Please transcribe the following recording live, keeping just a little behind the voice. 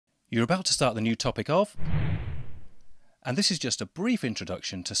You're about to start the new topic of, and this is just a brief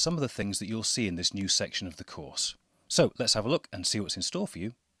introduction to some of the things that you'll see in this new section of the course. So let's have a look and see what's in store for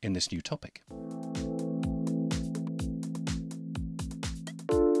you in this new topic.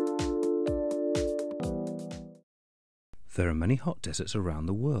 There are many hot deserts around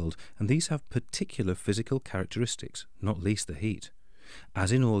the world, and these have particular physical characteristics, not least the heat.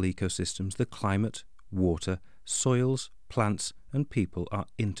 As in all ecosystems, the climate, water, soils, plants and people are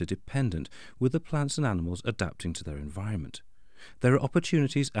interdependent, with the plants and animals adapting to their environment. There are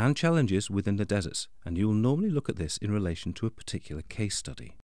opportunities and challenges within the deserts, and you will normally look at this in relation to a particular case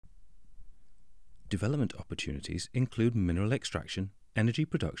study. Development opportunities include mineral extraction, energy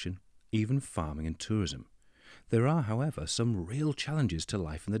production, even farming and tourism. There are, however, some real challenges to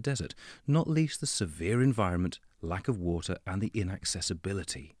life in the desert, not least the severe environment, lack of water and the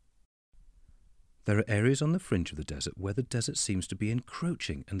inaccessibility. There are areas on the fringe of the desert where the desert seems to be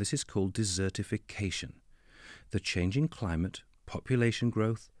encroaching, and this is called desertification. The changing climate, population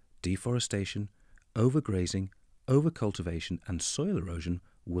growth, deforestation, overgrazing, overcultivation and soil erosion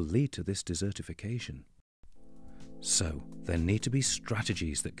will lead to this desertification. So, there need to be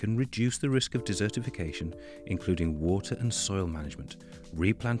strategies that can reduce the risk of desertification, including water and soil management,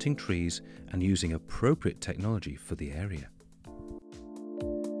 replanting trees and using appropriate technology for the area.